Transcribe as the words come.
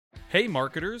Hey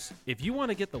marketers, if you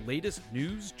want to get the latest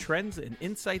news, trends, and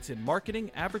insights in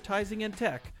marketing, advertising, and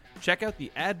tech, check out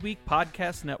the Adweek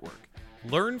Podcast Network.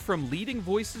 Learn from leading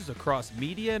voices across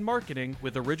media and marketing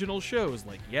with original shows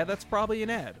like Yeah, That's Probably an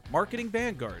Ad, Marketing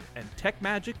Vanguard, and Tech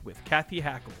Magic with Kathy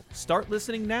Hackle. Start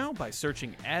listening now by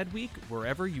searching Adweek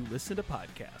wherever you listen to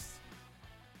podcasts.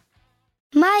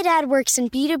 My dad works in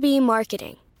B2B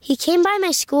marketing. He came by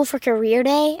my school for career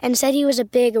day and said he was a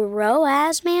big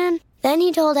ROAS man. Then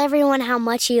he told everyone how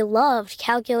much he loved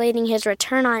calculating his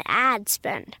return on ad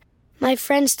spend. My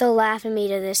friends still laugh at me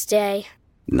to this day.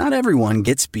 Not everyone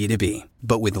gets B2B,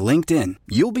 but with LinkedIn,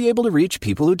 you'll be able to reach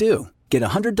people who do. Get a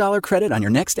 $100 credit on your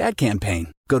next ad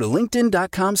campaign. Go to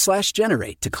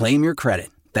linkedin.com/generate to claim your credit.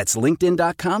 That's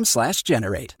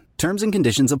linkedin.com/generate. Terms and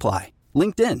conditions apply.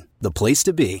 LinkedIn, the place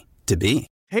to be, to be.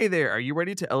 Hey there, are you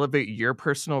ready to elevate your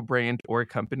personal brand or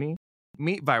company?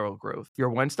 Meet Viral Growth, your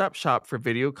one-stop shop for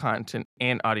video content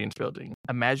and audience building.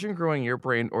 Imagine growing your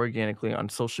brand organically on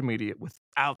social media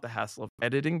without the hassle of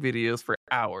editing videos for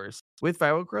hours. With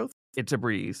Viral Growth, it's a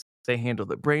breeze. They handle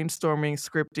the brainstorming,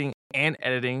 scripting, and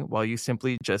editing while you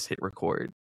simply just hit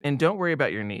record. And don't worry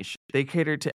about your niche. They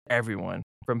cater to everyone,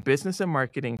 from business and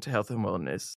marketing to health and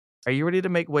wellness. Are you ready to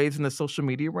make waves in the social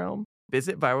media realm?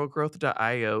 Visit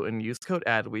viralgrowth.io and use code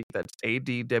ADWEEK, that's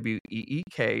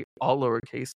ADWEEK, all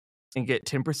lowercase, and get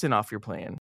 10% off your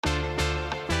plan.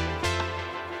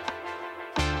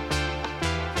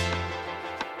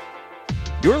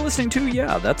 You're listening to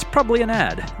Yeah, That's Probably an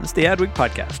Ad. This is the Adweek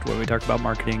podcast where we talk about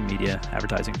marketing, media,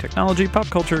 advertising, technology, pop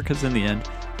culture, because in the end,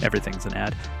 everything's an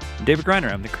ad. I'm David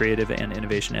Greiner. I'm the creative and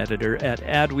innovation editor at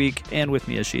Adweek, and with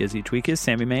me as she is each week is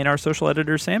Sammy Main, our social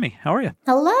editor. Sammy, how are you?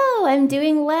 Hello, I'm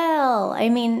doing well. I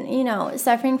mean,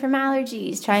 suffering from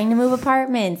allergies, trying to move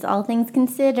apartments, all things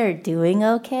considered, doing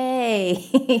okay.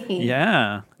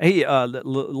 Yeah. Hey,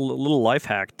 little life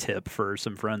hack tip for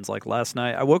some friends. Like last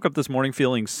night, I woke up this morning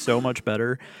feeling so much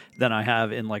better than I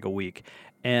have in like a week.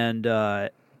 And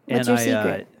What's your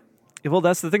secret? Well,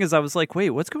 that's the thing is I was like, wait,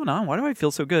 what's going on? Why do I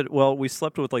feel so good? Well, we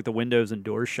slept with like the windows and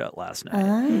doors shut last night.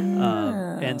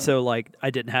 And so like I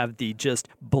didn't have the just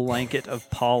blanket of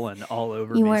pollen all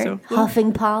over You me. weren't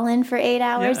huffing pollen for 8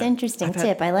 hours? Yeah. Interesting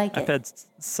tip. I like it. I've had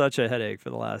such a headache for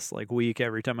the last like week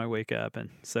every time I wake up. And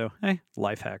so, hey,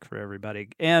 life hack for everybody.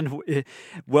 And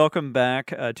welcome back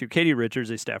to Katie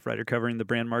Richards, a staff writer covering the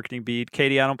brand marketing beat.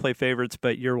 Katie, I don't play favorites,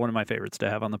 but you're one of my favorites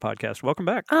to have on the podcast. Welcome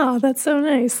back. Oh, that's so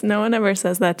nice. No one ever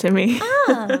says that to me.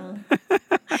 Ah.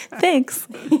 Thanks.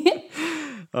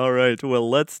 All right. Well,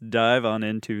 let's dive on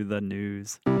into the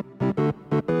news.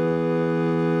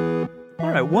 All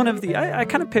right. One of the, I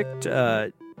kind of picked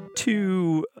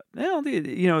two,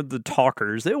 the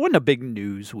talkers. It wasn't a big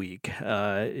news week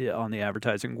on the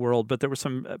advertising world, but there were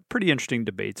some pretty interesting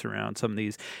debates around some of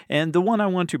these. And the one I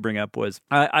want to bring up was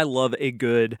I love a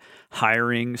good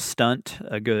hiring stunt,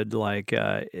 a good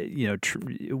whether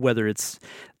it's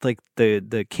like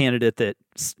the candidate that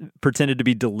pretended to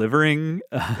be delivering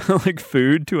like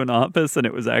food to an office and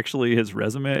it was actually his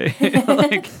resume,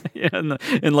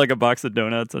 in like a box of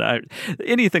donuts and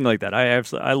anything like that.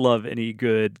 I love any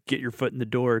good get your foot in the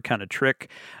door kind of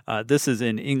trick. This is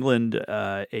in England.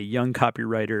 A young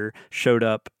copywriter showed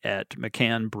up at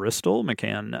McCann Bristol.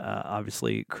 McCann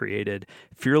obviously created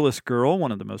Fearless Girl,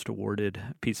 one of the most awarded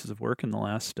pieces of work in the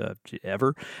last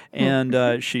ever.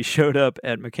 And she showed up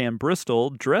at McCann Bristol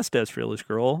dressed as Fearless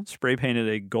Girl, spray painted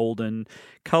a golden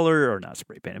color, or not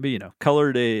spray painted, but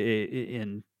colored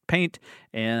in paint,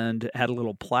 and had a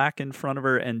little plaque in front of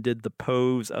her and did the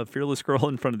pose of Fearless Girl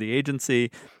in front of the agency.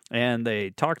 And they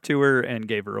talked to her and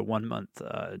gave her a 1-month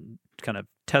kind of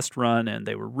test run, and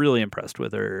they were really impressed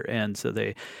with her. And so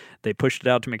they pushed it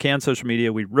out to McCann social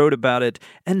media. We wrote about it,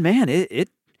 and man, it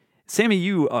Sammy,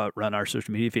 you run our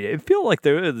social media feed. It felt like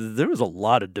there was a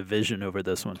lot of division over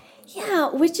this one.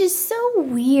 Yeah, which is so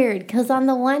weird because on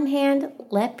the one hand,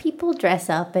 let people dress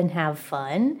up and have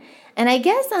fun. And I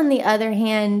guess on the other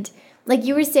hand, like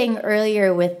you were saying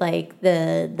earlier with like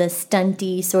the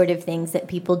stunty sort of things that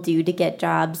people do to get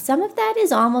jobs, some of that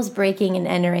is almost breaking and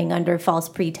entering under false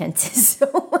pretenses. So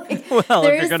well,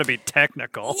 if you're going to be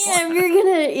technical. Yeah, if you're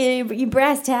going to, you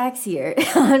brass tacks here.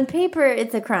 On paper,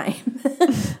 it's a crime.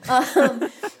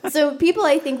 So people,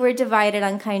 I think, were divided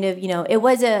on kind of, it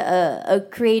was a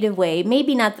creative way.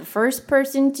 Maybe not the first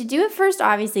person to do it first,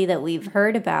 obviously, that we've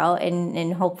heard about.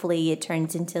 And hopefully it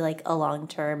turns into like a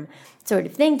long-term sort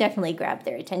of thing. Definitely grabbed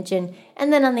their attention.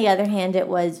 And then on the other hand, it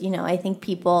was, I think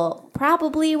people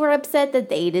probably were upset that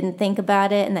they didn't think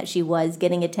about it and that she was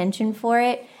getting attention for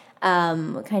it,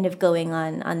 kind of going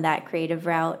on that creative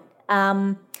route.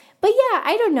 But yeah,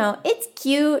 I don't know. It's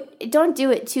cute. Don't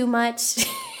do it too much.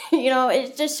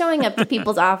 It's just showing up to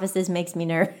people's offices makes me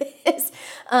nervous.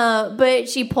 But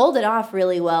she pulled it off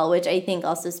really well, which I think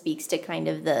also speaks to kind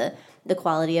of the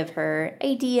quality of her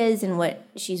ideas and what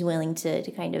she's willing to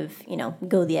kind of,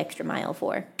 go the extra mile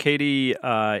for. Katie,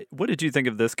 what did you think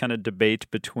of this kind of debate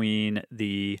between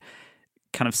the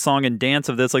kind of song and dance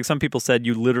of this? Like, some people said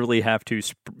you literally have to,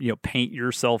 paint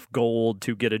yourself gold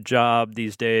to get a job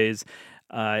these days.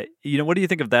 What do you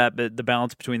think of that, the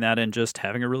balance between that and just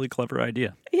having a really clever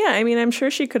idea? Yeah, I mean, I'm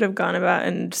sure she could have gone about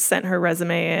and sent her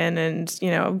resume in and,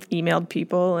 emailed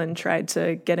people and tried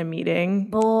to get a meeting.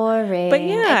 Boring. But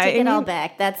yeah, I take it all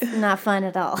back. That's not fun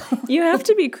at all. You have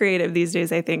to be creative these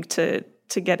days, I think, to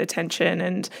get attention.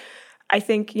 And I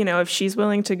think, if she's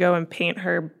willing to go and paint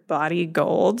her body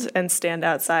gold and stand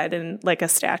outside in like a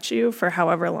statue for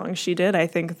however long she did, I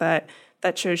think that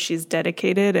shows she's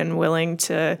dedicated and willing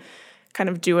to kind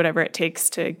of do whatever it takes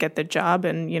to get the job.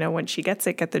 And, when she gets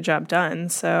it, get the job done.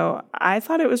 So I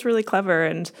thought it was really clever.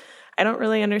 And I don't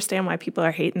really understand why people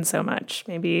are hating so much.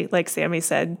 Maybe, like Sammy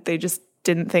said, they just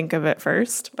didn't think of it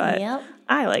first. But yep.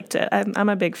 I liked it. I'm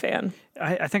a big fan.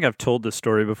 I think I've told this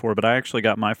story before, but I actually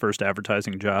got my first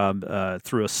advertising job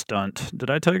through a stunt.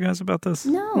 Did I tell you guys about this?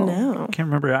 No. I can't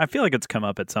remember. I feel like it's come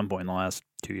up at some point in the last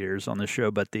 2 years on this show.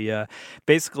 But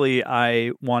basically,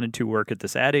 I wanted to work at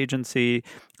this ad agency.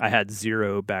 I had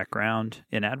zero background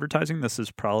in advertising. This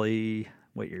is probably,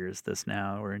 what year is this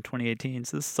now? We're in 2018.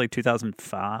 So this is like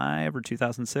 2005 or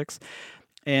 2006.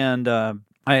 And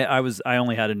I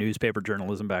only had a newspaper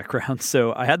journalism background,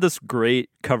 so I had this great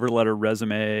cover letter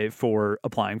resume for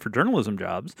applying for journalism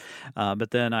jobs,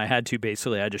 but then I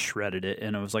just shredded it,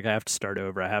 and I was like, I have to start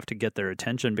over. I have to get their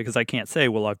attention, because I can't say,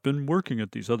 well, I've been working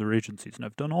at these other agencies and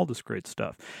I've done all this great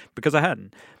stuff, because I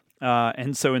hadn't.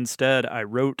 And so instead, I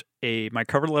wrote my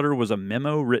cover letter was a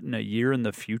memo written a year in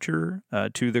the future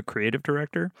to the creative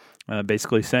director,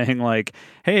 basically saying like,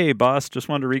 hey, boss, just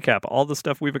wanted to recap all the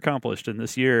stuff we've accomplished in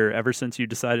this year ever since you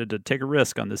decided to take a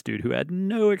risk on this dude who had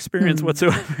no experience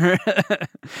whatsoever.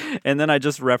 And then I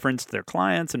just referenced their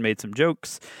clients and made some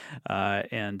jokes.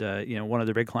 And one of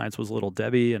their big clients was Little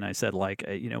Debbie. And I said, like,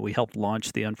 we helped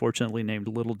launch the unfortunately named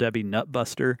Little Debbie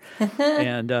Nutbuster.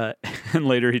 And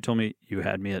later he told me, you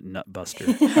had me at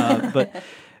Nutbuster.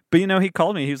 But he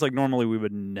called me. He was like, normally we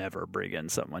would never bring in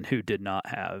someone who did not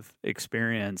have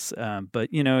experience. But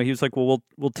he was like, well,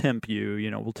 we'll temp you,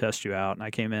 we'll test you out. And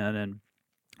I came in and,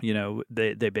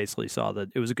 they basically saw that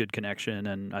it was a good connection,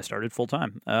 and I started full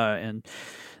time. And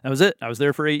that was it. I was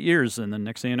there for 8 years. And then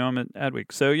next thing you know, I'm at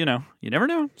Adweek. So, you never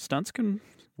know. Stunts can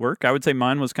work. I would say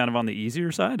mine was kind of on the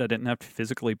easier side. I didn't have to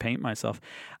physically paint myself.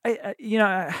 I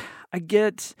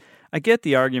get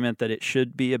the argument that it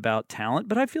should be about talent,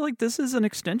 but I feel like this is an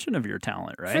extension of your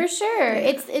talent, right? For sure.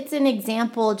 It's an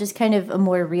example, just kind of a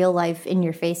more real life, in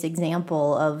your face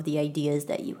example of the ideas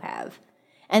that you have.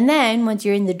 And then once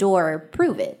you're in the door,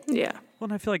 prove it. Yeah. Well,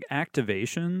 and I feel like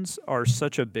activations are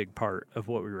such a big part of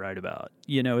what we write about.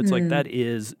 It's like that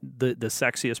is the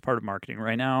sexiest part of marketing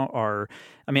right now.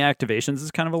 Activations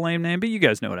is kind of a lame name, but you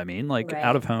guys know what I mean. Like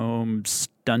out of home,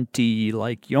 stunty,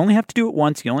 like you only have to do it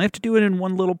once. You only have to do it in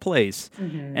one little place,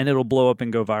 and it'll blow up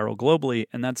and go viral globally.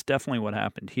 And that's definitely what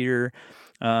happened here.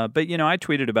 But, I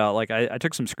tweeted about, like, I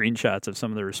took some screenshots of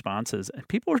some of the responses, and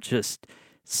people are just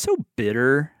so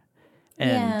bitter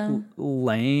and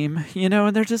lame,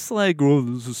 and they're just like, oh,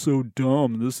 this is so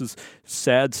dumb. This is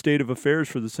sad state of affairs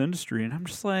for this industry. And I'm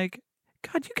just like,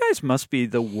 God, you guys must be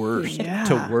the worst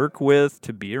to work with,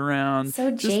 to be around. So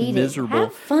just jaded. Miserable.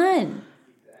 Have fun.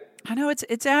 I know,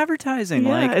 it's advertising.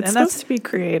 Yeah, it's supposed to be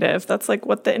creative. That's like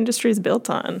what the industry's built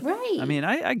on. Right. I mean,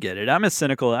 I get it. I'm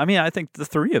I think the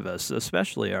three of us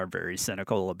especially are very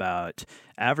cynical about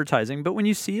advertising. But when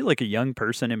you see like a young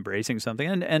person embracing something,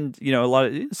 and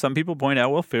some people point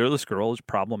out, well, Fearless Girl is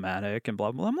problematic and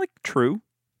blah, blah, blah. I'm like, true.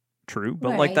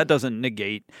 But like that doesn't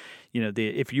negate,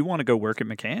 if you want to go work at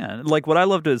McCann, like what I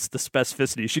loved is the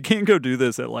specificity. She can't go do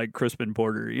this at like Crispin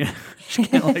Porter. She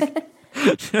can't like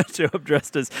show up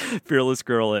dressed as Fearless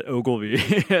Girl at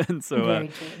Ogilvy. And so,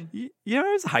 it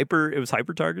was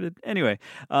hyper targeted. Anyway,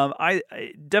 I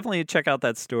definitely check out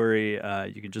that story.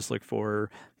 You can just look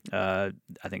for, I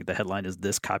think the headline is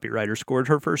 "This Copywriter Scored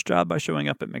Her First Job by Showing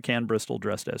Up at McCann Bristol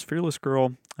Dressed as Fearless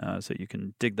Girl." So you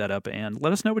can dig that up and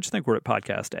let us know what you think. We're at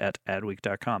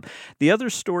podcast@adweek.com. The other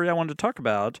story I wanted to talk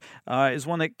about is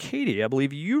one that Katie, I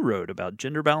believe you wrote about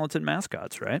gender balance in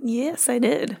mascots, right? Yes, I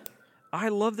did. I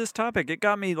love this topic. It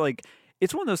got me like,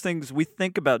 it's one of those things, we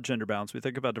think about gender balance, we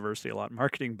think about diversity a lot in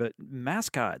marketing, but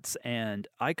mascots and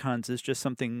icons is just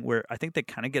something where I think they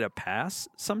kind of get a pass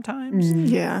sometimes.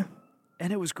 Yeah.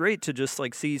 and it was great to just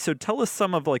like see. So tell us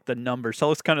some of like the numbers.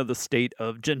 Tell us kind of the state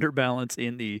of gender balance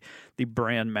in the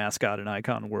brand mascot and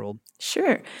icon world.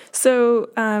 Sure. So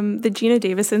the Gina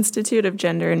Davis Institute of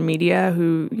Gender and Media,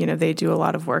 who, they do a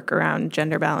lot of work around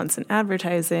gender balance in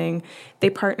advertising, they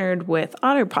partnered with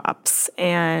Otter Pops,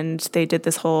 and they did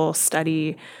this whole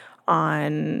study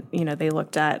on, they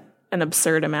looked at an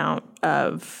absurd amount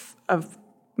of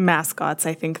mascots.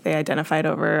 I think they identified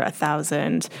over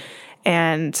 1,000.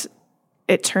 And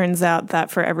it turns out that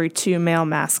for every 2 male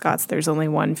mascots, there's only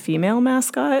 1 female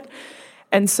mascot.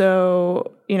 And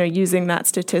so, using that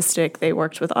statistic, they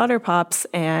worked with Otter Pops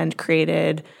and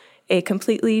created a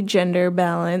completely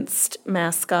gender-balanced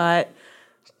mascot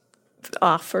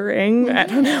offering. I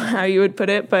don't know how you would put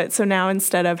it, but so now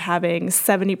instead of having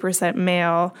 70%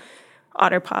 male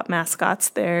Otter Pop mascots,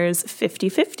 there's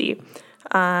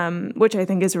 50-50, which I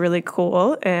think is really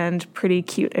cool and pretty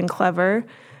cute and clever.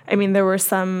 I mean, there were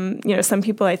some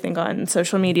people I think on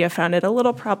social media found it a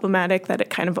little problematic that it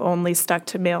kind of only stuck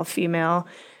to male-female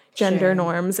gender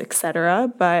norms,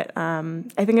 etc. But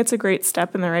I think it's a great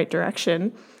step in the right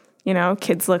direction.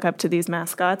 Kids look up to these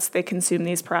mascots, they consume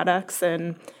these products,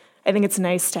 and I think it's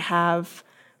nice to have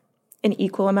an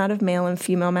equal amount of male and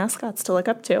female mascots to look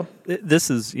up to. This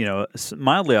is,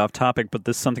 mildly off topic, but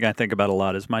this is something I think about a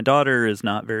lot. Is my daughter is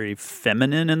not very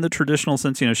feminine in the traditional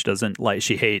sense. She doesn't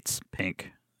she hates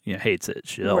pink. Hates it.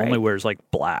 She only wears like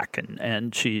black,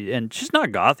 and she's not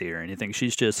gothy or anything.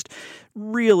 She's just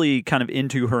really kind of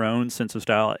into her own sense of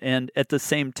style. And at the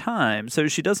same time, so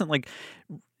she doesn't do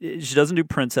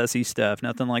princessy stuff,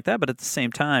 nothing like that. But at the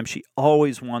same time, she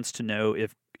always wants to know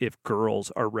if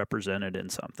girls are represented in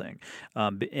something.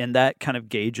 And that kind of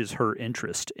gauges her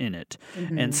interest in it.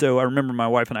 Mm-hmm. And so I remember my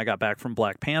wife and I got back from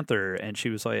Black Panther, and she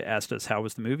was like, asked us, how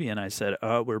was the movie? And I said, we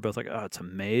were both like, oh, it's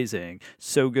amazing.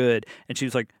 So good. And she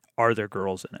was like, are there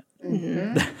girls in it?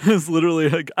 Mm-hmm. It was literally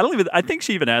like, I think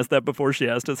she even asked that before she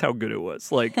asked us how good it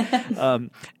was. Like,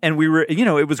 and we were,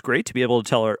 it was great to be able to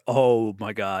tell her, oh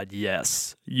my God,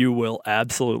 yes, you will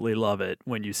absolutely love it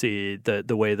when you see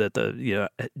the way that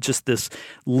just this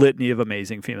litany of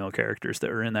amazing female characters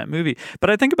that are in that movie. But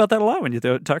I think about that a lot when you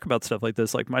talk about stuff like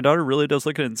this. Like, my daughter really does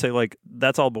look at it and say, like,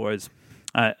 that's all boys.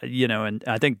 And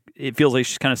I think it feels like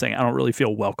she's kind of saying, I don't really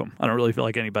feel welcome. I don't really feel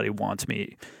like anybody wants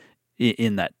me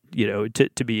in that,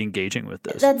 to be engaging with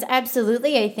this. That's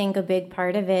absolutely, I think, a big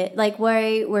part of it. Like,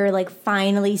 where we're like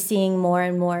finally seeing more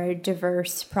and more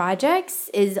diverse projects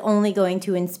is only going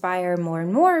to inspire more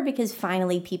and more, because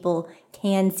finally people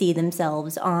can see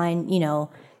themselves on,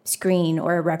 screen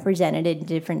or represented in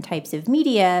different types of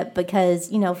media, because,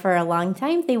 for a long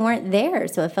time they weren't there.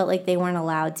 So it felt like they weren't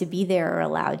allowed to be there or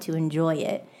allowed to enjoy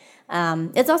it.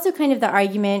 It's also kind of the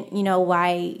argument,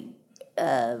 why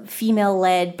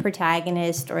female-led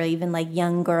protagonist or even like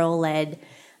young girl-led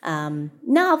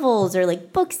novels or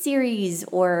like book series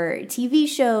or TV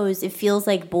shows, it feels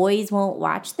like boys won't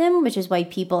watch them, which is why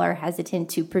people are hesitant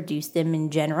to produce them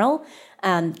in general,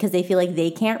 because they feel like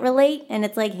they can't relate. And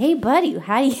it's like, hey, buddy,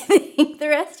 how do you think the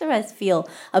rest of us feel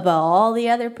about all the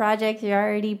other projects you're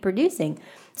already producing?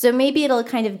 So maybe it'll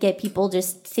kind of get people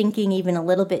just thinking even a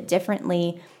little bit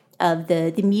differently of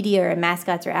the media or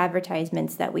mascots or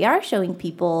advertisements that we are showing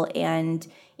people. And,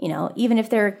 even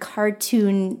if they're a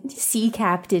cartoon sea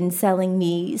captain selling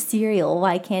me cereal,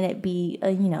 why can't it be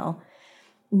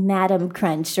Madam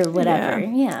Crunch or whatever?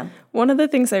 Yeah. One of the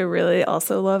things I really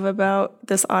also love about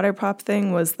this Otter Pop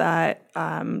thing was that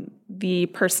the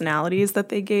personalities that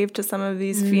they gave to some of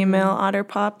these female Otter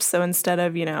Pops. So instead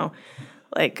of,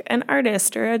 like an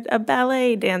artist or a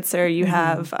ballet dancer, you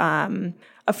have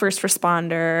a first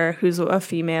responder who's a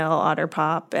female Otter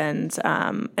Pop, and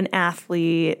an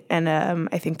athlete, and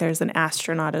I think there's an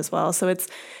astronaut as well. So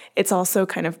it's also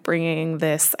kind of bringing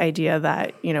this idea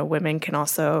that, women can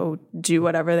also do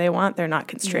whatever they want. They're not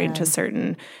constrained to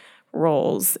certain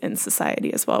roles in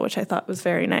society as well, which I thought was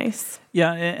very nice.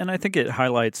 Yeah, and I think it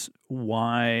highlights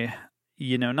why,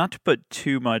 not to put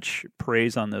too much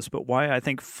praise on this, but why I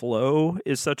think Flo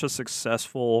is such a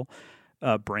successful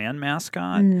brand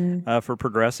mascot for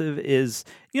Progressive is,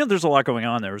 there's a lot going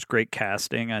on. There was great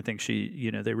casting. I think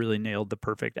they really nailed the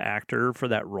perfect actor for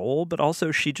that role, but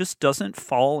also she just doesn't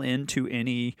fall into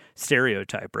any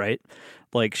stereotype, right?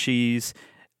 Like she's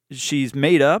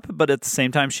made up, but at the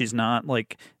same time, she's not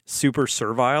like super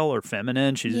servile or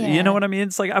feminine. She's, you know what I mean?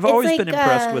 It's like I've always been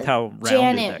impressed with how rounded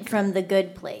Janet that from The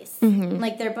Good Place.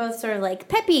 Like they're both sort of like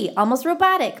peppy, almost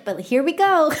robotic, but here we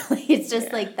go. It's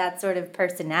just like that sort of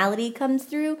personality comes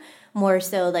through more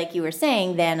so, like you were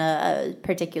saying, than a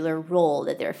particular role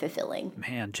that they're fulfilling.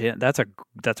 Man, Jan, that's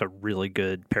a really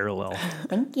good parallel.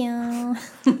 Thank you.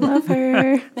 Love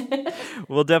her.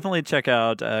 We'll definitely check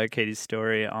out Katie's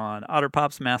story on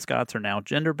OtterPop's mascots are now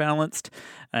gender balanced,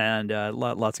 and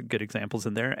lots of good examples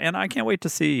in there. And I can't wait to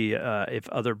see if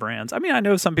other brands. I mean, I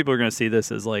know some people are going to see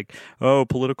this as like, oh,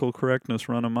 political correctness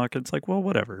run amok. It's like, well,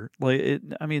 whatever. Like,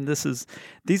 I mean,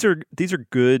 these are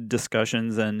good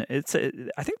discussions, and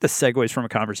I think the segues from a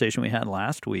conversation we had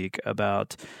last week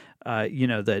about,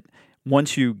 that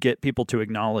once you get people to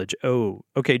acknowledge, oh,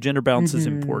 okay, gender balance is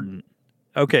important.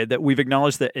 Okay, that we've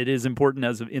acknowledged that it is important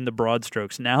as in the broad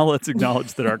strokes. Now let's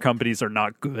acknowledge that our companies are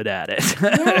not good at it.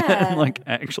 And like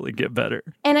actually get better.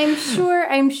 And I'm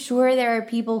sure there are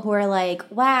people who are like,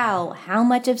 wow, how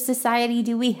much of society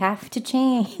do we have to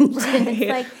change? And it's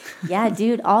like, yeah,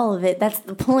 dude, all of it. That's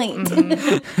the point.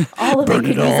 All of it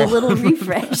could use a little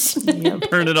refresh.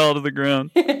 Burn it all to the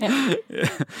ground.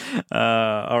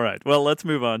 All right. Well, let's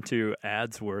move on to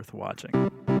ads worth watching.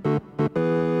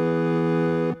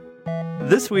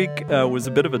 This week was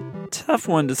a bit of a tough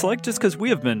one to select just because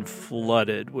we have been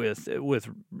flooded with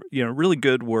really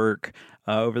good work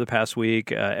over the past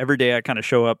week. Every day I kind of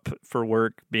show up for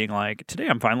work being like, today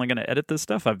I'm finally going to edit this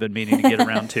stuff I've been meaning to get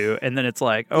around to. And then it's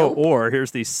like, or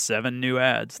here's these 7 new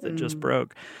ads that just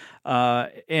broke.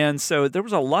 And so there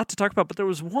was a lot to talk about, but there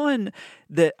was one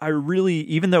that I really,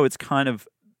 even though it's kind of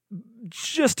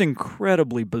just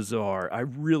incredibly bizarre, I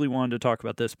really wanted to talk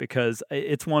about this because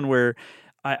it's one where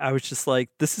I was just like,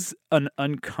 this is an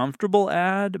uncomfortable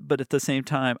ad, but at the same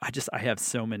time, I have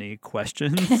so many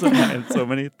questions. I have so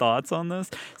many thoughts on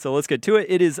this. So let's get to it.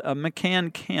 It is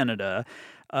McCann Canada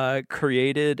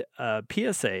created a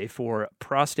PSA for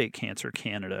Prostate Cancer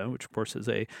Canada, which of course is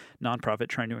a nonprofit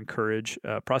trying to encourage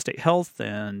prostate health,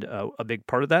 and a big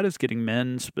part of that is getting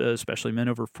men, especially men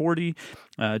over 40,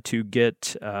 to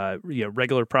get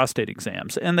regular prostate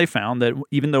exams. And they found that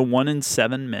even though 1 in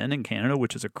 7 men in Canada,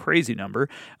 which is a crazy number,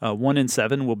 1 in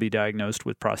 7 will be diagnosed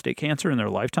with prostate cancer in their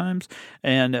lifetimes,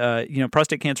 and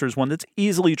prostate cancer is one that's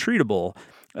easily treatable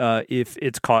if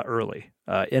it's caught early.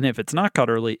 And if it's not caught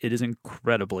early, it is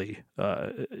incredibly,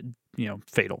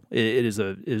 fatal. It is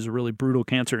a really brutal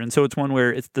cancer, and so it's one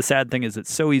where the sad thing is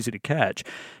it's so easy to catch,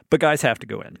 but guys have to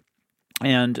go in.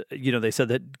 And, they said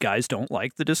that guys don't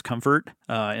like the discomfort,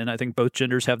 and I think both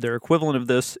genders have their equivalent of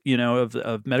this,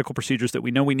 of medical procedures that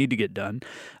we know we need to get done,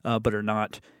 but are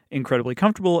not incredibly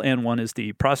comfortable, and one is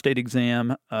the prostate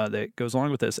exam that goes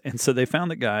along with this. And so they found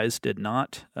that guys did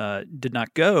not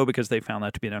go because they found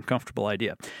that to be an uncomfortable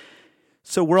idea.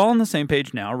 So we're all on the same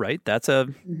page now, right? That's a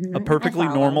perfectly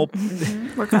normal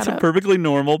that's a perfectly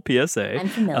normal PSA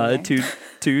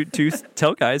to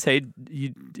tell guys, hey,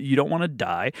 you don't want to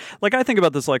die. Like I think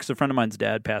about this, like a friend of mine's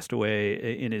dad passed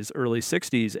away in his early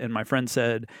 60s, and my friend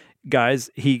said, guys,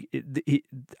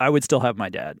 I would still have my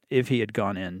dad if he had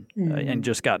gone in and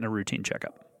just gotten a routine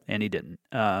checkup. And he didn't.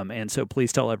 And so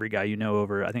please tell every guy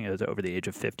I think it was over the age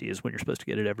of 50 is when you're supposed to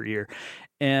get it every year.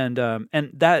 And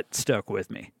that stuck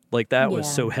with me. Like that was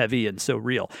so heavy and so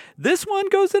real. This one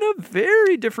goes in a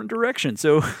very different direction.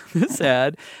 So this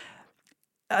ad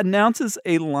announces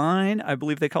a line, I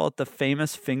believe they call it the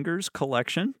Famous Fingers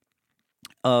collection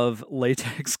of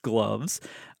latex gloves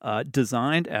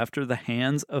designed after the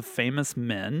hands of famous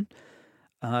men.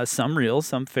 Some real,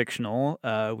 some fictional.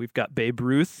 We've got Babe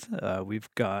Ruth.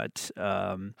 We've got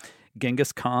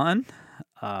Genghis Khan.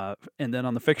 And then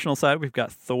on the fictional side, we've got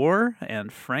Thor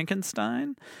and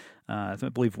Frankenstein. I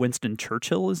believe Winston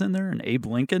Churchill is in there and Abe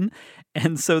Lincoln.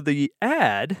 And so the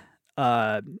ad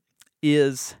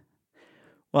is...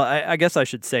 Well, I guess I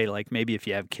should say, like, maybe if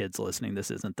you have kids listening,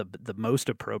 this isn't the most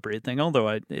appropriate thing,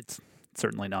 although it's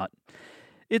certainly not...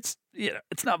 It's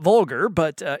not vulgar,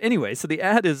 but anyway, so the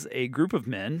ad is a group of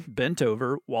men bent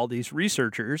over while these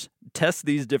researchers test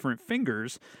these different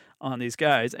fingers on these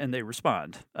guys, and they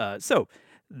respond. So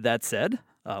that said,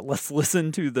 let's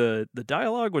listen to the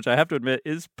dialogue, which I have to admit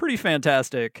is pretty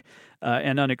fantastic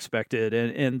and unexpected,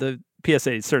 and the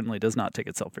PSA certainly does not take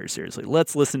itself very seriously.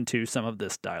 Let's listen to some of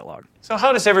this dialogue. So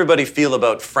how does everybody feel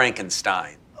about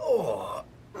Frankenstein? Oh,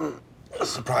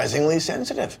 surprisingly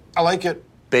sensitive. I like it.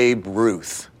 Babe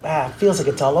Ruth. Feels like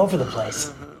it's all over the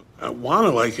place. I want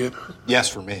to like it. Yes,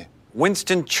 for me.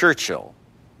 Winston Churchill.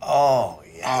 Oh,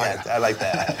 yeah. I like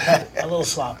that. A little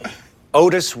sloppy.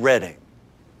 Otis Redding.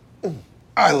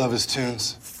 I love his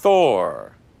tunes.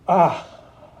 Thor.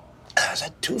 Is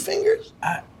that 2 fingers?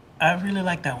 I really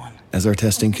like that one. As our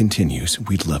testing continues,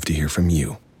 we'd love to hear from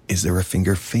you. Is there a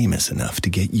finger famous enough to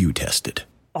get you tested?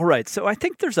 All right, so I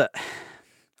think there's a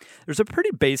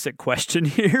pretty basic question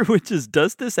here, which is,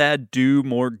 does this ad do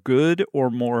more good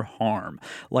or more harm?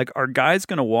 Like, are guys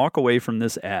going to walk away from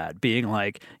this ad being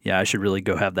like, yeah, I should really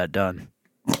go have that done?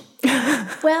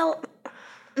 Well,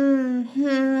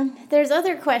 there's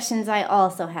other questions I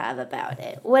also have about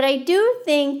it. What I do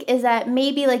think is that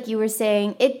maybe, like you were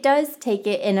saying, it does take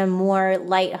it in a more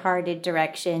lighthearted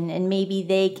direction, and maybe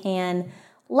they can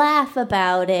laugh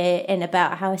about it and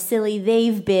about how silly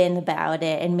they've been about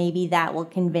it, and maybe that will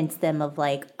convince them of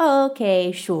like, oh,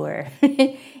 okay, sure,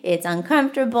 it's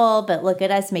uncomfortable, but look at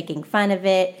us making fun of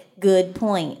it. Good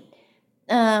point.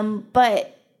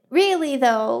 But really,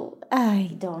 though,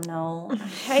 I don't know.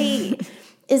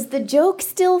 Is the joke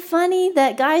still funny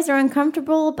that guys are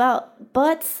uncomfortable about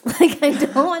butts? Like, I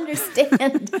don't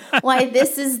understand why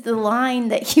this is the line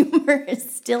that humor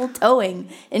is still towing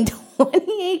in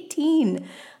 2018.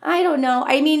 I don't know.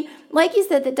 I mean, like you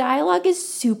said, the dialogue is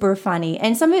super funny,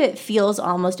 and some of it feels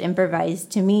almost improvised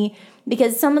to me,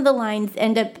 because some of the lines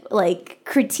end up like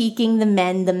critiquing the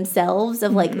men themselves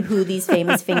of like who these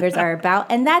famous fingers are about,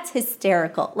 and that's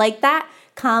hysterical. Like, that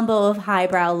combo of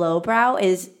highbrow, lowbrow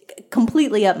is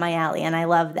completely up my alley, and I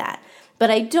love that. But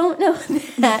I don't know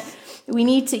that we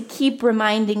need to keep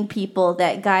reminding people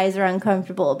that guys are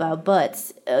uncomfortable about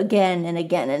butts again and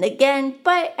again and again.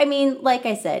 But I mean, like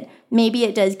I said, maybe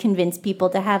it does convince people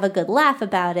to have a good laugh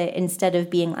about it instead of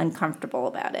being uncomfortable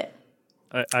about it.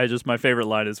 My favorite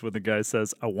line is when the guy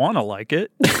says, I want to like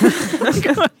it.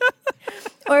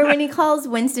 Or when he calls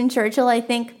Winston Churchill, I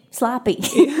think, sloppy.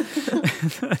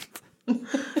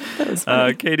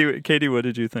 Katie, what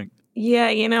did you think? Yeah,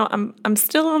 I'm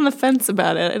still on the fence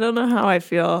about it. I don't know how I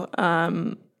feel. I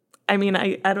mean,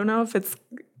 I don't know if it's.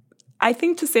 I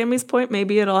think to Sammy's point,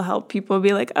 maybe it'll help people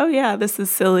be like, oh yeah, this is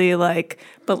silly, like,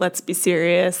 but let's be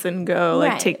serious and go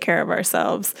like take care of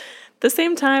ourselves. At the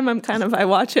same time, I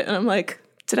watch it and I'm like,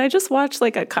 did I just watch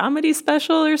like a comedy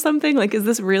special or something? Like, is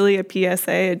this really a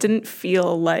PSA? It didn't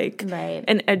feel like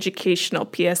an educational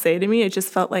PSA to me. It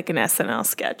just felt like an SNL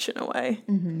sketch in a way.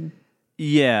 Mm-hmm.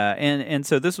 Yeah, and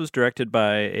so this was directed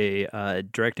by a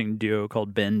directing duo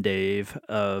called Ben Dave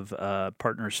of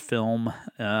Partners Film,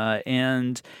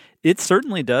 and it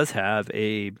certainly does have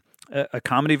a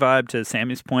comedy vibe. To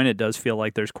Sammy's point, it does feel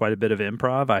like there's quite a bit of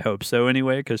improv. I hope so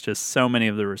anyway, because just so many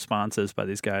of the responses by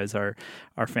these guys are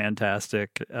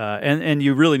fantastic, and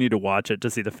you really need to watch it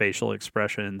to see the facial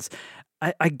expressions.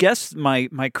 I guess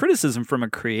my criticism from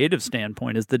a creative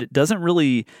standpoint is that it doesn't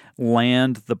really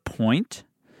land the point.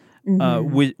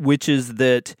 Which is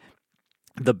that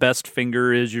the best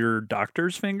finger is your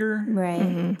doctor's finger. Right.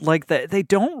 Mm-hmm. Like that, they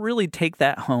don't really take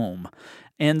that home.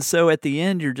 And so at the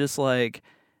end, you're just like,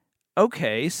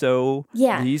 okay, so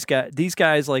these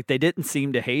guys, like, they didn't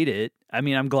seem to hate it. I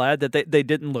mean, I'm glad that they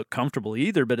didn't look comfortable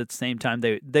either, but at the same time,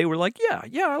 they were like,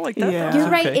 yeah, I like that. Yeah. You're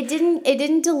right. Okay. It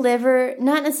didn't deliver,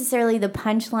 not necessarily the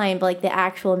punchline, but like the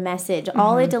actual message. Mm-hmm.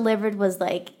 All it delivered was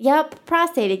like, yep,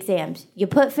 prostate exams. You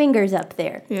put fingers up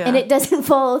there. Yeah. And it doesn't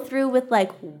follow through with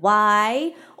like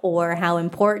why or how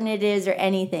important it is or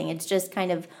anything. It's just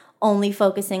kind of only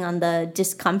focusing on the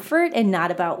discomfort and not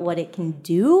about what it can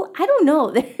do. I don't know.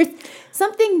 There's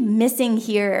something missing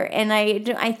here, and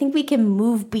I think we can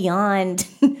move beyond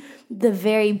the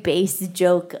very base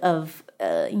joke of,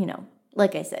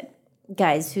 like I said,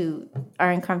 guys who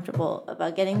are uncomfortable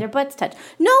about getting their butts touched.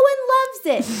 No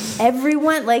one loves it.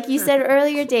 Everyone, like you said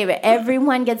earlier, David,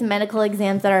 everyone gets medical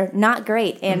exams that are not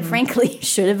great and frankly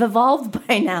should have evolved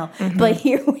by now. Mm-hmm. But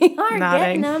here we are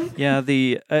getting them. Yeah,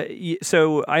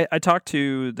 so I talked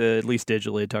to at least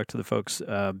digitally, I talked to the folks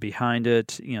behind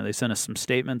it. They sent us some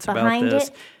statements behind about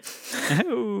this.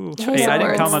 Hey, I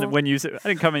didn't comment when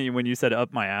you said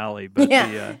up my alley, but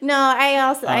no,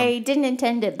 I didn't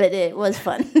intend it, but it was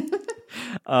fun.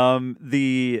 So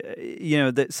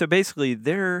basically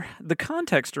the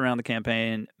context around the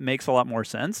campaign makes a lot more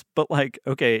sense, but like,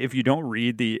 okay, if you don't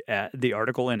read the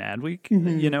article in Adweek,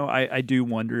 I do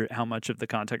wonder how much of the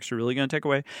context you're really going to take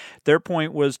away. Their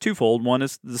point was twofold. One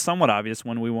is the somewhat obvious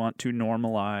one. We want to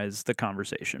normalize the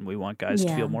conversation. We want guys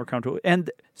to feel more comfortable and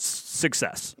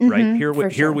success, right? Here we are.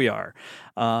 Here we are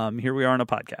on a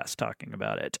podcast talking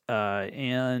about it.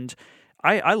 And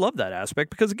I love that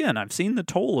aspect because, again, I've seen the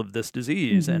toll of this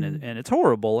disease and it's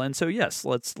horrible. And so, yes,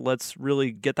 let's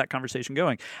really get that conversation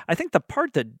going. I think the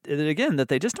part that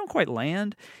they just don't quite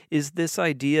land is this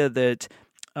idea that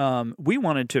we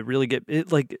wanted to really get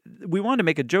it, we wanted to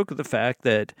make a joke of the fact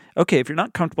that, okay, if you're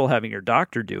not comfortable having your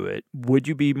doctor do it, would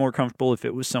you be more comfortable if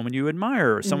it was someone you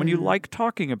admire or someone you like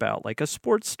talking about, like a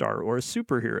sports star or a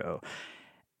superhero?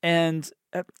 And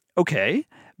okay,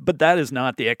 but that is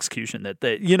not the execution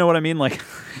that you know what I mean? Like,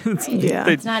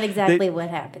 it's not exactly what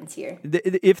happens here.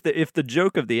 If the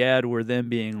joke of the ad were them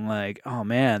being like, oh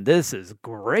man, this is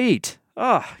great.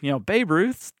 Oh, Babe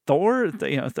Ruth, Thor,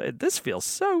 this feels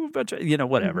so much,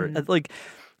 whatever. Mm-hmm. Like,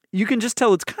 you can just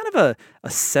tell it's kind of a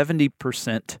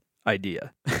 70%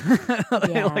 idea.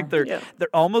 Like they're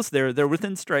almost there. They're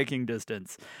within striking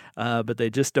distance, but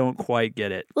they just don't quite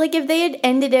get it. Like if they had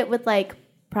ended it with like,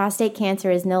 prostate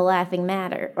cancer is no laughing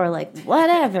matter, or like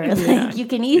whatever. Like you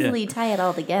can easily tie it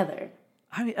all together.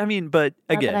 I mean, but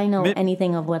again, not that I know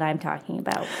anything of what I'm talking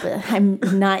about, but I'm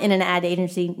not in an ad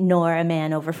agency nor a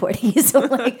man over 40, so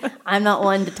like I'm not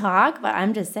one to talk. But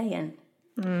I'm just saying.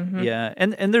 Mm-hmm. Yeah,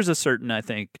 and there's a certain, I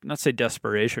think, not say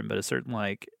desperation, but a certain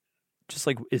just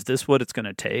like, is this what it's going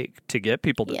to take to get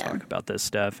people to talk about this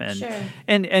stuff? And sure.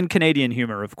 and Canadian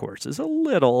humor, of course, is a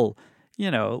little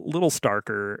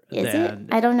starker than.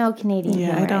 I don't know Canadian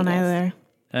humor. I don't either.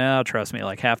 Trust me,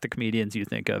 like half the comedians you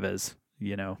think of as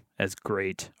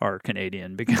great are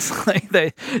Canadian, because like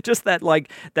they just that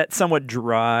somewhat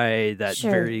dry, that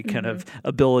very kind of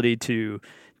ability to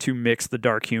mix the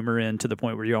dark humor in to the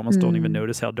point where you almost don't even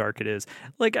notice how dark it is.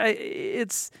 Like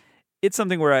it's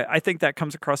something where I think that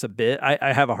comes across a bit.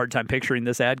 I have a hard time picturing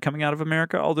this ad coming out of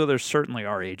America, although there certainly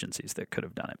are agencies that could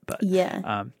have done it. But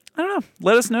I don't know.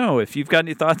 Let us know if you've got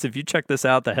any thoughts. If you check this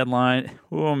out, the headline.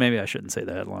 Well, maybe I shouldn't say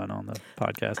the headline on the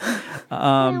podcast.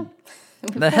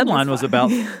 The headline was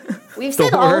about. We've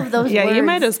said all of those words. You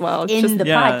might as well in the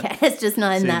podcast, just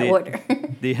not in that order.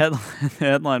 The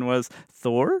headline was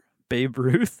Thor, Babe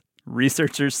Ruth.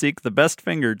 Researchers seek the best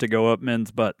finger to go up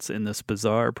men's butts in this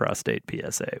bizarre prostate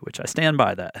PSA, which I stand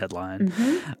by that headline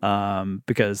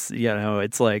because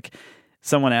it's like.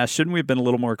 Someone asked, shouldn't we have been a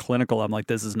little more clinical? I'm like,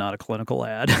 this is not a clinical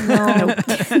ad. No,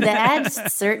 the ad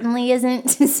certainly isn't,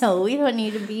 so we don't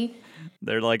need to be.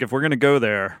 They're like, if we're going to go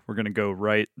there, we're going to go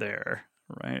right there.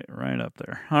 Right up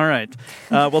there. All right.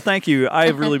 Well, thank you.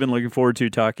 I've really been looking forward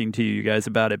to talking to you guys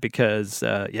about it because,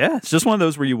 it's just one of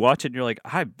those where you watch it and you're like,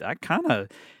 I'm kind of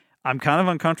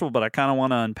uncomfortable, but I kind of want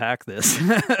to unpack this.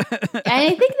 And I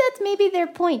think that's maybe their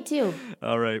point, too.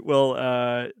 All right.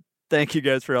 Well, thank you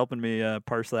guys for helping me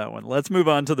parse that one. Let's move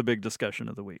on to the big discussion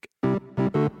of the week.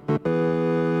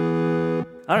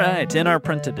 All right, in our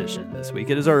print edition this week,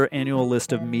 it is our annual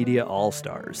list of media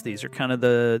all-stars. These are kind of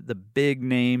the big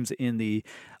names in the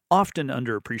often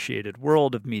underappreciated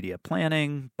world of media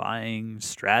planning, buying,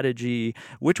 strategy,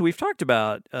 which we've talked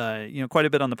about quite a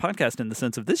bit on the podcast in the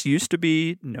sense of this used to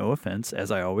be, no offense, as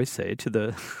I always say to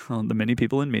the many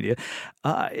people in media,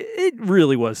 it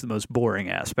really was the most boring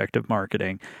aspect of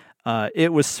marketing.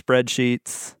 It was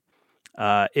spreadsheets.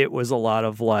 It was a lot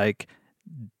of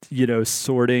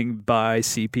sorting by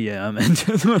CPM and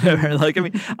just whatever.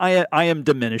 I am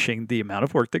diminishing the amount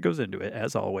of work that goes into it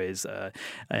as always.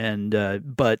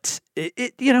 But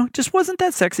it just wasn't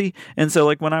that sexy. And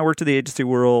so when I worked at the agency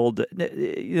world,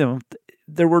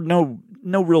 there were no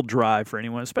real drive for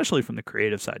anyone, especially from the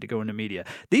creative side, to go into media.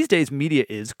 These days, media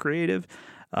is creative.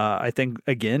 I think,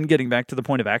 again, getting back to the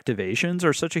point of activations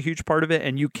are such a huge part of it,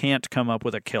 and you can't come up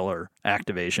with a killer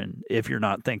activation if you're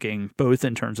not thinking both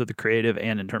in terms of the creative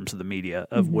and in terms of the media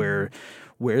of where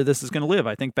this is going to live.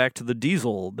 I think back to the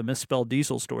misspelled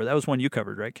diesel story. That was one you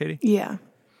covered, right, Katie? Yeah.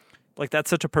 That's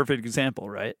such a perfect example,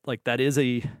 right? That is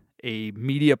a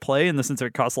media play in the sense that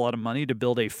it costs a lot of money to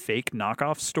build a fake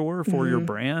knockoff store for your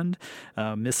brand,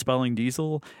 misspelling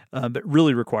diesel, but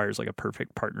really requires a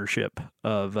perfect partnership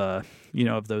of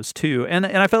those two. And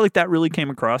I felt like that really came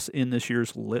across in this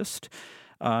year's list.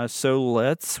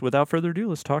 So without further ado,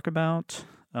 let's talk about,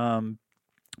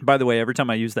 by the way, every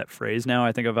time I use that phrase now,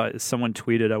 I think of someone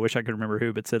tweeted, I wish I could remember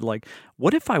who, but said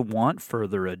what if I want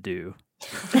further ado?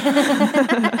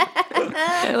 That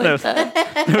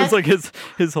was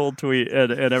his whole tweet,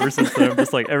 and ever since then I'm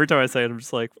just every time I say it I'm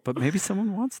just but maybe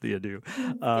someone wants the ado.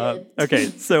 Okay,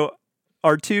 so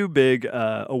our two big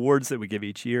awards that we give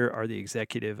each year are the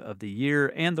Executive of the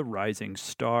Year and the Rising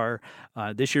Star.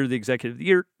 This year, the Executive of the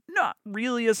Year, not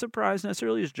really a surprise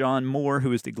necessarily, is John Moore,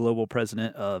 who is the global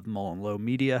president of MullenLowe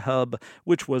Media Hub,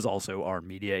 which was also our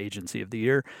media agency of the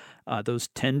year. Those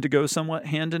tend to go somewhat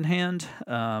hand in hand.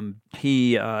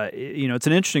 He, it's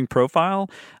an interesting profile.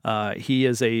 He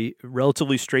is a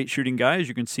relatively straight shooting guy, as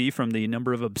you can see from the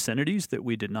number of obscenities that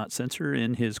we did not censor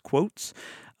in his quotes.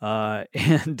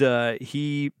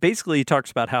 He basically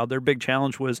talks about how their big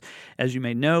challenge was, as you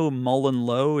may know,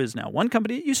 MullenLowe is now one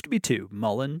company. It used to be two,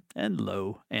 Mullen and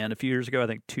Lowe. And a few years ago, I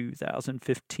think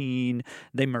 2015,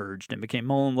 they merged and became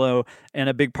MullenLowe. And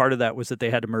a big part of that was that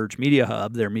they had to merge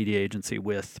MediaHub, their media agency,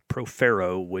 with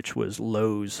Profero, which was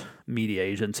Lowe's media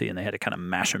agency, and they had to kind of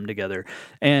mash them together.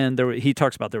 And he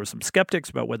talks about there were some skeptics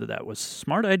about whether that was a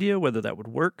smart idea, whether that would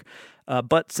work.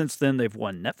 But since then, they've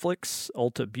won Netflix,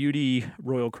 Ulta Beauty,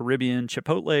 Royal Caribbean,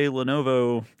 Chipotle,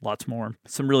 Lenovo, lots more,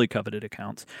 some really coveted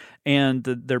accounts. And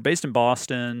they're based in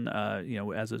Boston,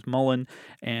 as is Mullen,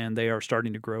 and they are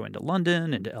starting to grow into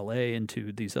London, into LA,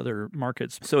 into these other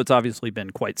markets. So it's obviously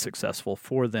been quite successful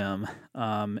for them.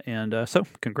 So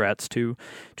congrats to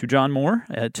John Moore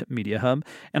at MediaHub.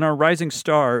 And our rising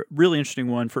star, really interesting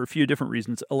one for a few different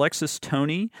reasons, Alexis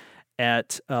Toney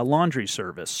at Laundry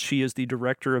Service. She is the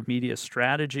director of media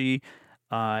strategy.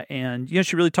 And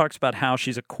she really talks about how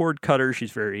she's a cord cutter.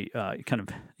 She's very kind of,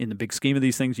 in the big scheme of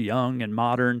these things, young and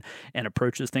modern, and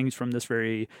approaches things from this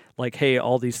very, like, hey,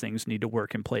 all these things need to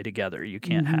work and play together. You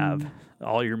can't have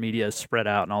all your media spread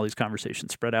out and all these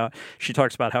conversations spread out. She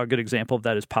talks about how a good example of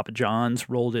that is Papa John's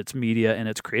rolled its media and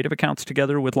its creative accounts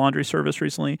together with Laundry Service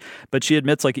recently. But she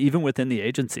admits, like, even within the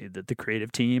agency, that the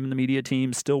creative team and the media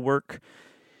team still work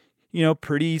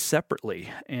pretty separately.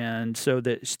 And so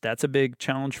that's a big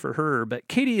challenge for her. But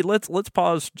Katie, let's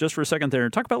pause just for a second there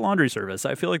and talk about Laundry Service.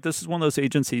 I feel like this is one of those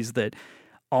agencies that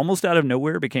almost out of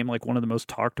nowhere became like one of the most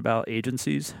talked about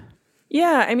agencies.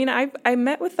 Yeah, I mean, I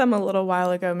met with them a little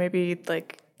while ago, maybe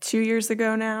like 2 years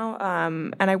ago now.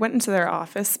 And I went into their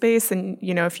office space, and,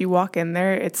 if you walk in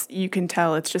there, you can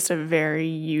tell it's just a very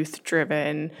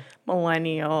youth-driven,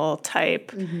 millennial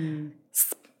type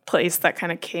place that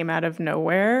kind of came out of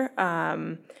nowhere.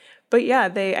 But yeah,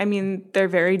 they're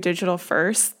very digital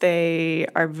first. They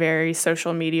are very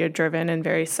social media driven and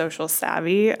very social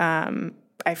savvy.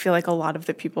 I feel like a lot of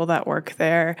the people that work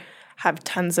there have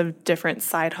tons of different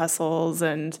side hustles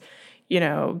and,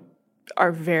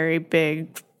 are very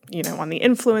big, on the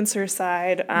influencer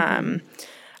side.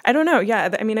 I don't know. Yeah.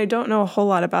 I don't know a whole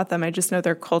lot about them. I just know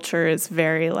their culture is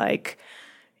very like,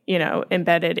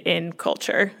 embedded in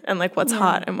culture and like what's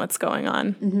hot and what's going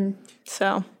on.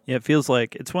 So yeah, it feels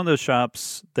like it's one of those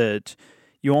shops that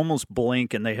you almost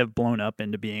blink and they have blown up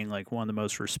into being like one of the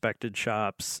most respected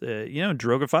shops.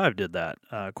 Droga 5 did that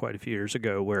quite a few years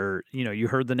ago where, you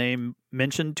heard the name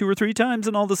mentioned 2 or 3 times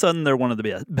and all of a sudden they're one of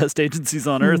the best agencies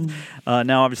on earth.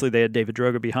 Now, obviously, they had David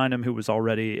Droga behind him who was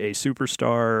already a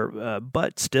superstar,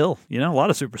 but still, a lot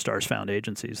of superstars found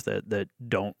agencies that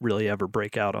don't really ever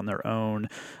break out on their own.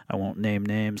 I won't name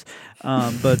names.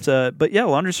 But yeah,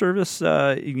 Laundry Service,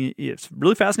 it's a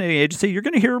really fascinating agency. You're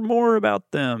going to hear more about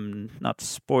them, not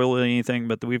to spoil anything,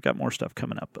 but we've got more stuff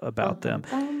coming up about them.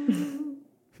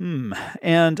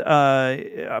 And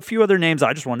a few other names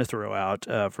I just want to throw out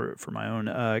for my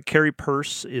own. Carrie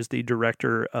Pearce is the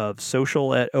director of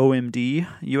social at OMD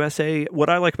USA. What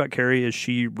I like about Carrie is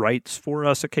she writes for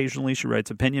us occasionally. She writes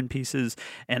opinion pieces,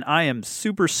 and I am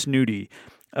super snooty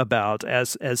about,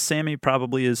 as Sammy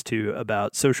probably is too,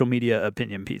 about social media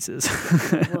opinion pieces.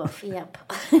 Woof, yep.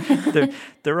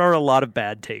 there are a lot of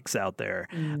bad takes out there.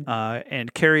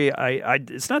 And Carrie,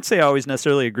 it's not to say I always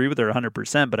necessarily agree with her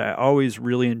 100%, but I always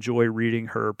really enjoy reading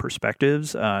her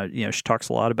perspectives. She talks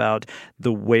a lot about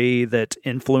the way that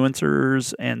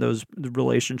influencers and those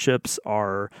relationships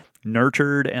are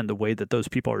nurtured and the way that those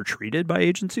people are treated by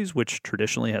agencies, which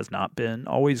traditionally has not been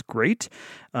always great,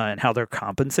 and how they're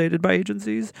compensated by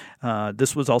agencies.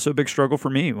 This was also a big struggle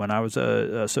for me when I was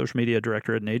a social media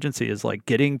director at an agency, is like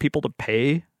getting people to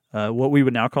pay what we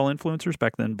would now call influencers,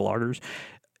 back then bloggers.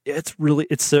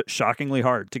 It's shockingly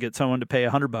hard to get someone to pay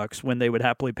 $100 when they would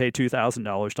happily pay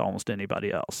 $2,000 to almost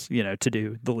anybody else, to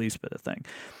do the least bit of thing.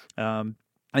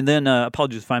 And then,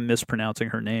 apologies if I'm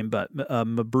mispronouncing her name, but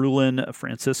Mabrulin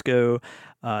Francisco,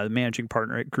 the managing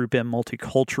partner at Group M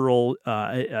Multicultural.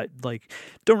 I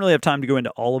don't really have time to go into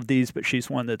all of these, but she's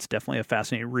one that's definitely a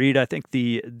fascinating read. I think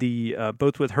the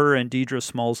both with her and Deidre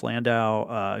Smalls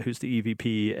Landau, who's the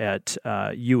EVP at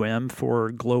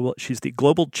for Global, she's the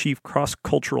Global Chief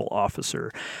Cross-Cultural Officer.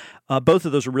 Both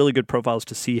of those are really good profiles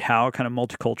to see how kind of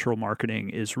multicultural marketing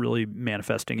is really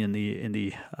manifesting in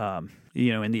the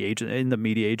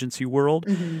media agency world.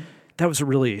 That was a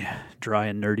really dry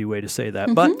and nerdy way to say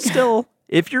that, but still,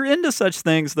 if you're into such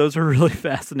things, those are really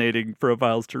fascinating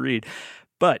profiles to read.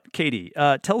 But Katie,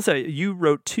 tell us, you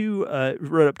wrote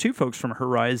up 2 folks from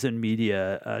Horizon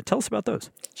Media. Tell us about those.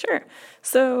 Sure.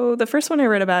 So the first one I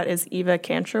wrote about is Eva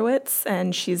Kantrowitz,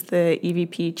 and she's the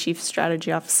EVP Chief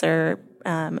Strategy Officer,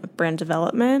 Brand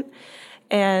Development.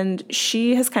 And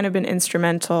she has kind of been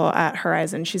instrumental at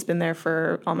Horizon. She's been there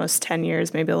for almost 10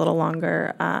 years, maybe a little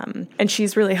longer. And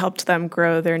she's really helped them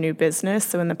grow their new business.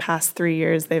 So in the past 3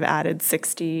 years, they've added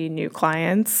 60 new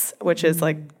clients, which is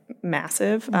like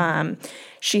massive.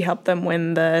 She helped them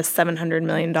win the $700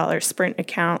 million Sprint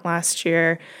account last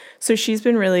year. So she's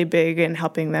been really big in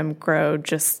helping them grow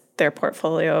just their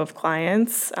portfolio of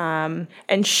clients. And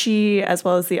she, as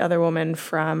well as the other woman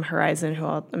from Horizon, who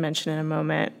I'll mention in a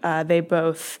moment, they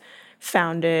both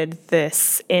founded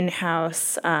this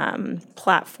in-house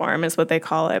platform, is what they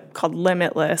call it, called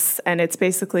Limitless. And it's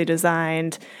basically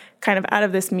designed kind of out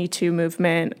of this Me Too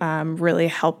movement, really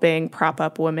helping prop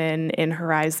up women in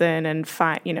Horizon and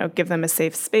give them a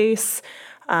safe space.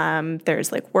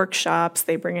 There's like workshops,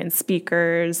 they bring in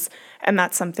speakers, and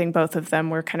that's something both of them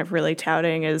were kind of really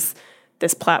touting, is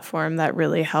this platform that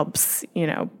really helps,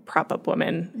 prop up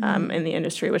women in the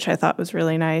industry, which I thought was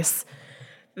really nice.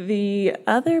 The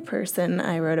other person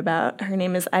I wrote about, her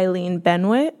name is Eileen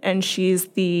Benwitt, and she's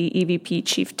the EVP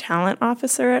Chief Talent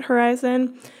Officer at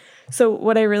Horizon. So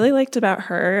what I really liked about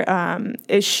her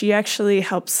is she actually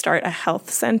helped start a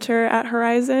health center at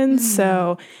Horizon.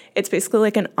 So it's basically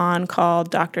like an on-call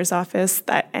doctor's office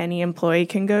that any employee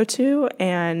can go to,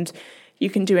 and you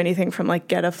can do anything from like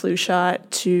get a flu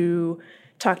shot to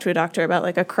talk to a doctor about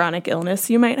like a chronic illness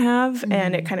you might have,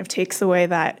 and it kind of takes away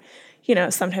that,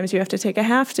 sometimes you have to take a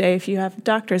half day if you have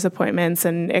doctor's appointments,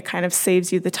 and it kind of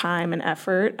saves you the time and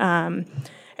effort.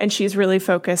 And she's really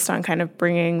focused on kind of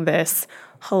bringing this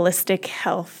holistic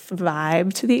health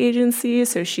vibe to the agency.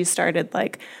 So she started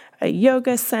like a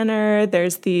yoga center.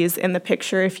 There's these in the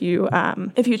picture. If you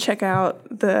check out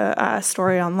the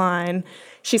story online,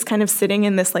 she's kind of sitting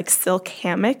in this like silk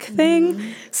hammock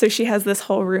thing. So she has this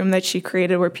whole room that she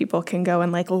created where people can go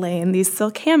and like lay in these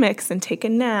silk hammocks and take a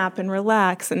nap and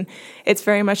relax. And it's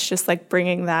very much just like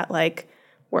bringing that like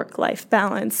work-life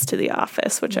balance to the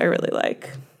office, which I really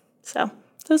like. So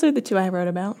those are the two I wrote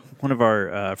about. One of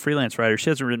our freelance writers,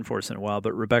 she hasn't written for us in a while,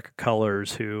 but Rebecca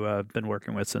Cullers, who I've been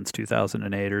working with since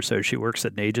 2008 or so, she works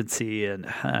at an agency, and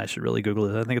I should really Google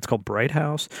it. I think it's called Bright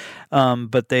House.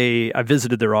 But I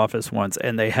visited their office once,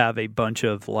 and they have a bunch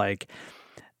of like,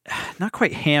 not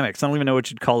quite hammocks. I don't even know what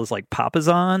you'd call this, like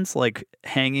papazzans, like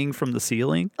hanging from the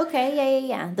ceiling. Okay,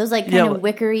 yeah. Those like kind of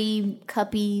wickery,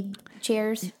 cuppy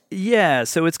chairs. Yeah,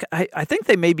 so I think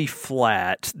they may be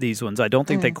flat, these ones. I don't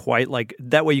think they quite like,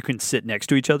 that way you can sit next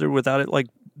to each other without it like,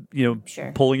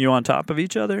 pulling you on top of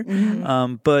each other.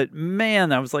 But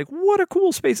man, I was like, what a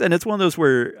cool space. And it's one of those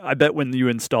where I bet when you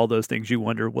install those things, you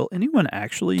wonder, will anyone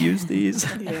actually use these?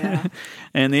 Yeah.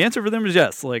 And the answer for them is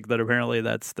yes, like that apparently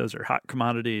those are hot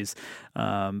commodities.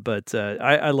 But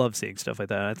I love seeing stuff like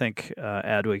that. I think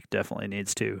Adweek definitely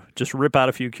needs to just rip out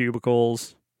a few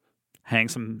cubicles, hang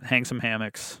some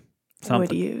hammocks. Something.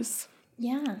 Would use.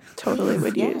 Yeah. Totally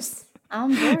would use. Yes.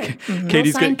 I'm bored.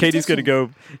 Katie's gonna go.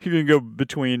 You're gonna go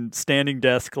between standing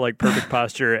desk, like perfect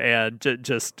posture, and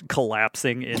just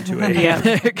collapsing into a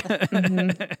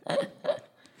hammock.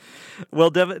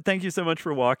 Well, Devin, thank you so much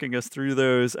for walking us through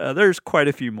those. There's quite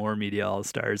a few more Media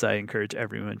All-Stars. I encourage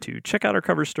everyone to check out our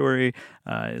cover story.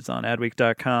 It's on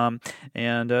adweek.com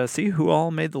and see who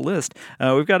all made the list.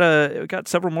 We've got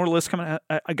several more lists coming out.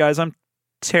 Guys, I'm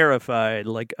terrified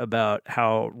about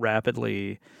how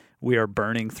rapidly we are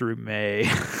burning through May.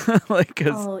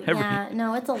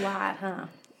 No, it's a lot, huh?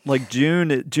 Like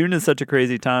June is such a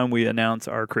crazy time. We announce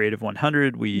our Creative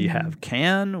 100. We have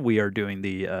Cannes. We are doing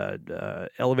the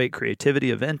Elevate Creativity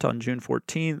event on June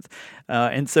 14th.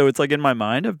 And so it's like in my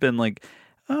mind, I've been like,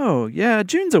 oh yeah,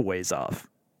 June's a ways off.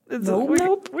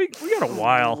 Nope. We got a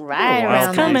while. Right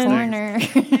around the corner.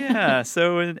 Yeah.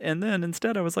 So, and then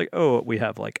instead I was like, oh, we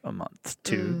have like a month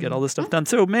to get all this stuff done.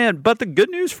 So, man, but the good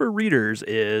news for readers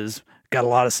is got a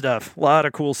lot of stuff, a lot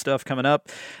of cool stuff coming up.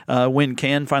 When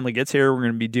Cannes finally gets here, we're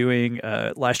going to be doing,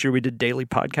 last year we did daily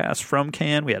podcasts from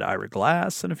Cannes. We had Ira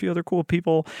Glass and a few other cool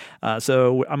people.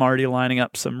 So I'm already lining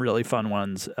up some really fun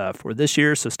ones for this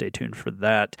year. So stay tuned for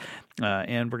that.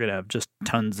 And we're going to have just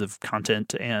tons of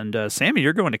content. And Sammy,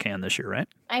 you're going to Cannes this year, right?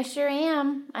 I sure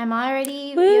am. I'm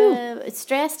already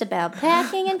stressed about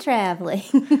packing and traveling.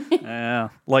 Yeah.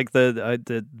 Like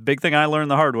the big thing I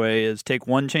learned the hard way is take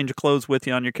one change of clothes with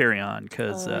you on your carry-on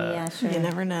because you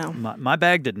never know. My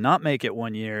bag did not make it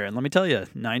one year. And let me tell you,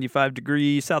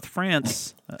 95-degree South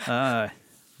France,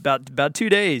 about 2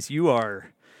 days, you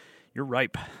are You're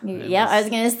ripe. Yeah, I was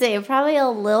going to say probably a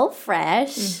little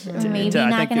fresh. Maybe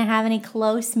not going to have any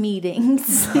close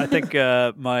meetings. I think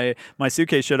my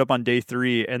suitcase showed up on day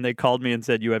 3, and they called me and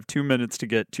said, you have 2 minutes to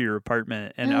get to your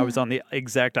apartment. And I was on the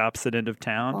exact opposite end of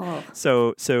town.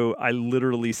 So I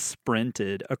literally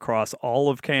sprinted across all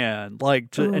of Cannes.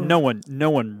 And no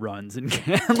one runs in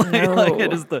Cannes. Like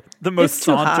it is the most it's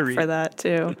too hot sauntery for that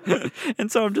too. And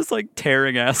so I'm just like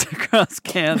tearing ass across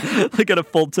Cannes, like at a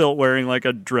full tilt, wearing like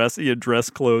a dress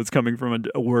clothes coming from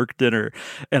a work dinner.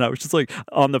 And I was just like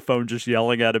on the phone, just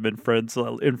yelling at him in French,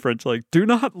 like, do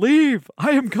not leave.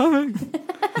 I am coming.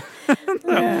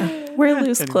 Wear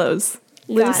loose clothes.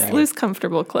 Loose,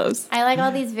 comfortable clothes. I like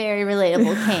all these very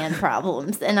relatable Cannes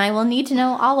problems, and I will need to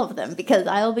know all of them because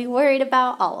I will be worried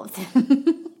about all of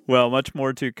them. Well, much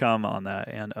more to come on that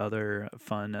and other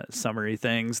fun summery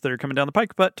things that are coming down the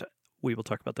pike, but we will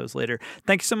talk about those later.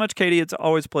 Thank you so much, Katie. It's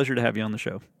always a pleasure to have you on the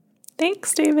show.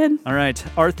 Thanks, David. All right.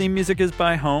 Our theme music is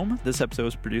by Home. This episode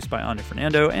was produced by Anya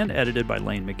Fernando and edited by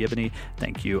Lane McGivney.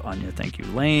 Thank you, Anya. Thank you,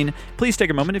 Lane. Please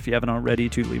take a moment, if you haven't already,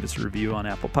 to leave us a review on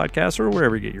Apple Podcasts or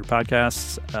wherever you get your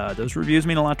podcasts. Those reviews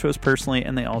mean a lot to us personally,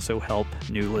 and they also help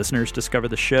new listeners discover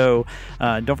the show.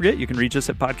 Don't forget, you can reach us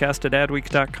at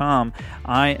podcast@adweek.com.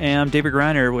 I am David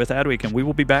Greiner with Adweek, and we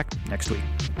will be back next week.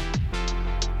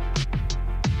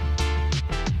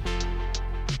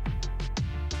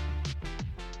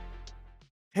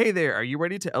 Hey there, are you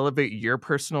ready to elevate your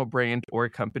personal brand or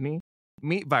company?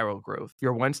 Meet Viral Growth,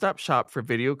 your one-stop shop for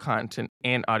video content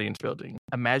and audience building.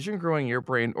 Imagine growing your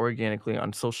brand organically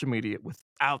on social media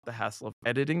without the hassle of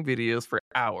editing videos for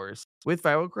hours. With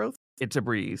Viral Growth, it's a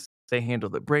breeze. They handle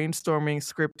the brainstorming,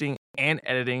 scripting, and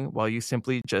editing while you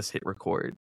simply just hit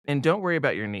record. And don't worry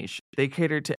about your niche. They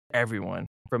cater to everyone,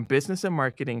 from business and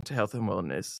marketing to health and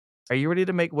wellness. Are you ready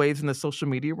to make waves in the social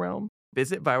media realm?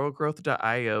 Visit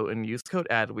viralgrowth.io and use code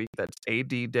ADWEEK, that's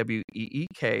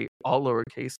ADWEEK, all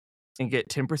lowercase, and get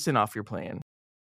 10% off your plan.